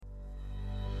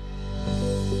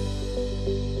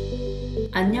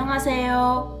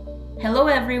안녕하세요. Hello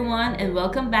everyone and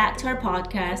welcome back to our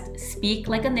podcast, Speak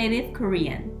Like a Native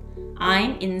Korean.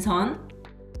 I'm Inson.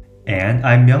 And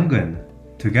I'm Myunggun.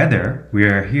 Together, we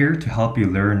are here to help you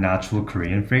learn natural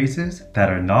Korean phrases that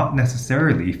are not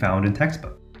necessarily found in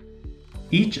textbooks.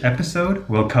 Each episode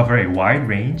will cover a wide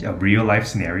range of real-life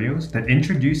scenarios that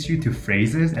introduce you to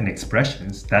phrases and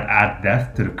expressions that add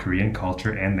depth to the Korean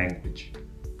culture and language.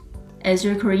 As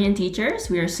your Korean teachers,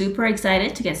 we are super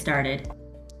excited to get started.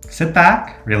 Sit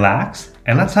back, relax,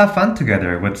 and let's have fun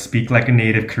together with Speak Like a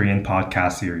Native Korean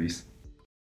podcast series.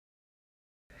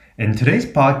 In today's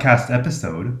podcast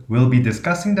episode, we'll be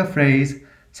discussing the phrase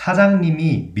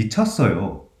사장님이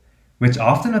미쳤어요, which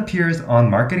often appears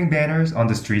on marketing banners on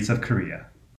the streets of Korea.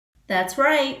 That's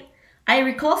right. I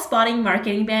recall spotting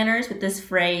marketing banners with this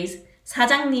phrase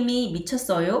사장님이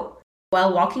미쳤어요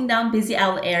while walking down busy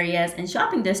outlet areas and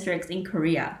shopping districts in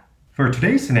Korea. For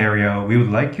today's scenario, we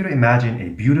would like you to imagine a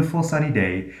beautiful sunny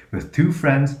day with two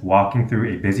friends walking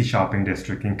through a busy shopping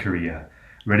district in Korea,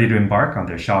 ready to embark on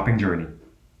their shopping journey.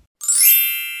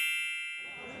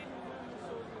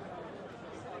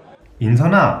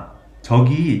 인선아,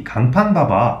 저기 간판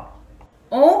봐봐.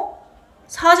 어?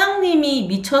 사장님이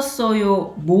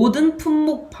미쳤어요. 모든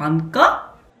품목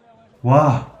반가?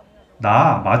 와,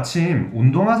 나 마침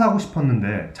운동화 사고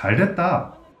싶었는데 잘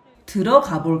됐다.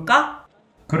 들어가 볼까?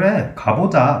 그래,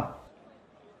 가보자.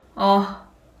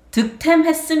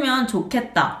 득템했으면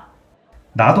좋겠다.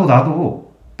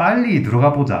 나도 빨리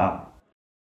들어가 보자.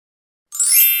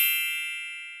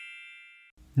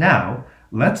 Now,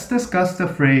 let's discuss the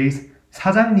phrase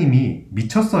사장님이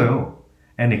미쳤어요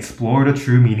and explore the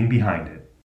true meaning behind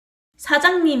it.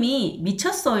 사장님이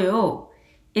미쳤어요.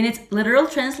 In its literal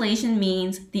translation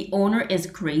means the owner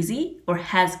is crazy or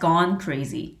has gone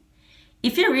crazy.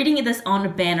 If you're reading this on a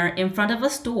banner in front of a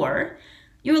store,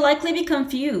 you will likely be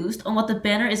confused on what the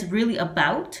banner is really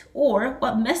about or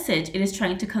what message it is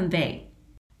trying to convey.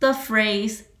 The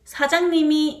phrase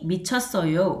사장님이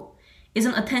미쳤어요 is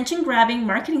an attention-grabbing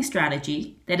marketing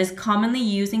strategy that is commonly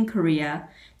used in Korea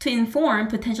to inform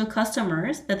potential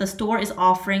customers that the store is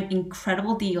offering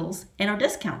incredible deals and or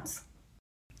discounts.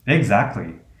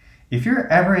 Exactly. If you're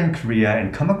ever in Korea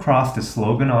and come across the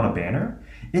slogan on a banner,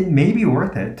 it may be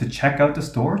worth it to check out the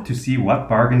store to see what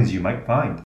bargains you might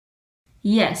find.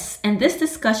 Yes, and this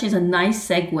discussion is a nice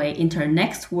segue into our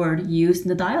next word used in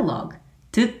the dialogue,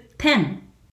 득템.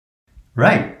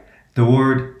 Right. The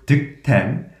word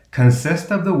득템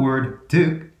consists of the word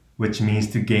득, which means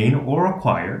to gain or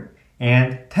acquire,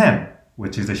 and 템,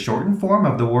 which is a shortened form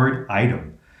of the word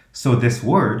item. So this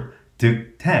word,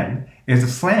 득템, is a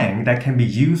slang that can be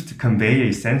used to convey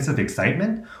a sense of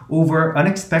excitement over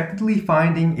unexpectedly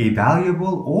finding a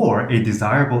valuable or a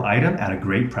desirable item at a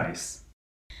great price.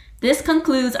 This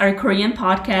concludes our Korean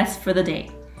podcast for the day.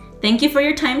 Thank you for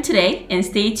your time today and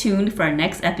stay tuned for our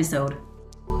next episode.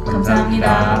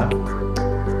 감사합니다.